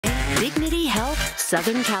Dignity Health,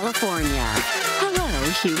 Southern California. Hello,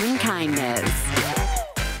 human kindness.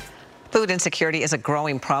 Food insecurity is a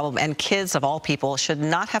growing problem, and kids of all people should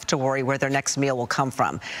not have to worry where their next meal will come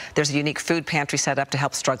from. There's a unique food pantry set up to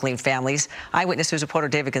help struggling families. Eyewitness News reporter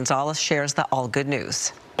David Gonzalez shares the all good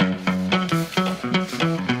news.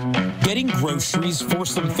 Getting groceries for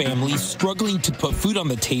some families struggling to put food on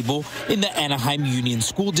the table in the Anaheim Union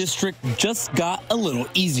School District just got a little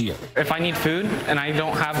easier. If I need food and I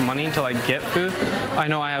don't have money to get food, I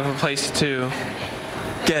know I have a place to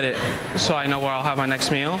get it, so I know where I'll have my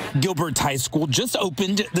next meal. Gilbert High School just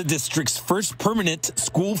opened the district's first permanent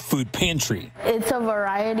school food pantry. It's a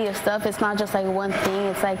variety of stuff. It's not just one thing.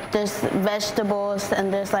 It's there's vegetables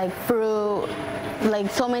and there's fruit,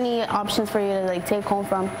 so many options for you to take home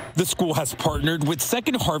from. The school has partnered with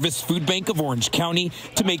Second Harvest Food Bank of Orange County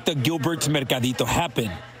to make the Gilbert Mercadito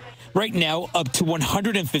happen. Right now, up to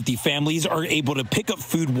 150 families are able to pick up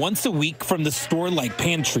food once a week from the store-like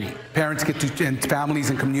pantry. Parents and families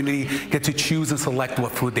and community get to choose and select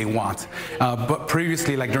what food they want. But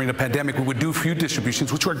previously, during the pandemic, we would do food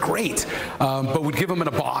distributions, which were great, but we'd give them in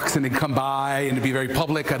a box and they'd come by and it'd be very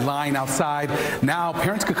public, a line outside. Now,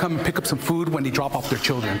 parents could come and pick up some food when they drop off their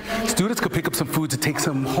children. Students could pick up some food to take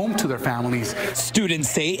some home to their families. Students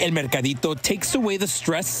say El Mercadito takes away the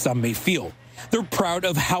stress some may feel. They're proud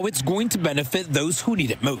of how it's going to benefit those who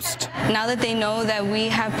need it most. Now that they know that we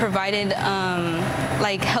have provided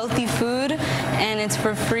healthy food and it's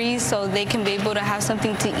for free, so they can be able to have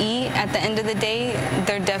something to eat at the end of the day,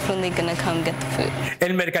 they're definitely going to come get the food. El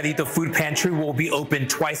Mercadito Food Pantry will be open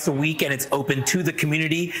twice a week, and it's open to the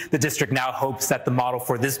community. The district now hopes that the model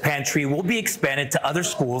for this pantry will be expanded to other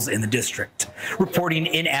schools in the district. Reporting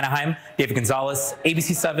in Anaheim, David Gonzalez,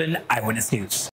 ABC 7 Eyewitness News.